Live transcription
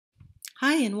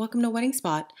Hi, and welcome to Wedding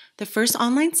Spot, the first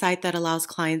online site that allows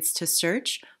clients to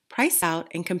search, price out,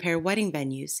 and compare wedding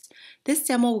venues. This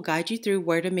demo will guide you through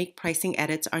where to make pricing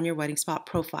edits on your Wedding Spot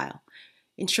profile.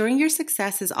 Ensuring your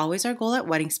success is always our goal at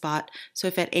Wedding Spot, so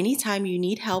if at any time you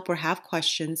need help or have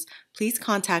questions, please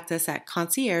contact us at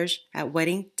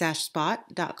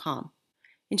concierge@wedding-spot.com.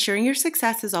 Ensuring your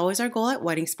success is always our goal at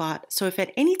Wedding Spot, so if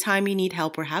at any time you need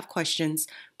help or have questions,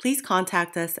 please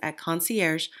contact us at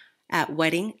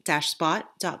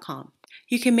concierge@wedding-spot.com.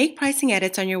 You can make pricing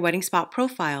edits on your Wedding Spot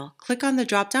profile. Click on the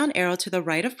drop-down arrow to the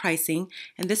right of pricing,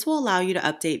 and this will allow you to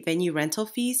update venue rental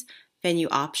fees, venue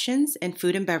options, and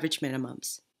food and beverage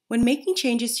minimums. When making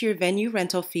changes to your venue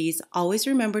rental fees, always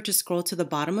remember to scroll to the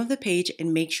bottom of the page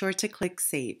and make sure to click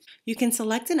Save. You can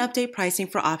select and update pricing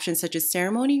for options such as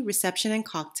ceremony, reception, and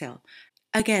cocktail.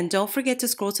 Again, don't forget to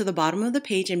scroll to the bottom of the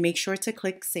page and make sure to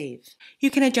click Save.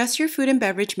 You can adjust your food and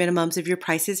beverage minimums if your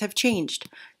prices have changed.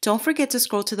 Don't forget to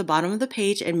scroll to the bottom of the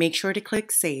page and make sure to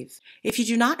click Save. If you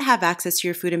do not have access to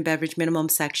your food and beverage minimum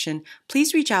section,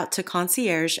 please reach out to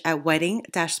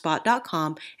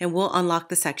concierge@wedding-spot.com and we'll unlock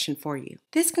the section for you.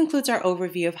 This concludes our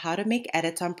overview of how to make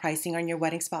edits on pricing on your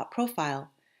Wedding Spot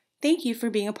profile. Thank you for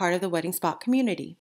being a part of the Wedding Spot community.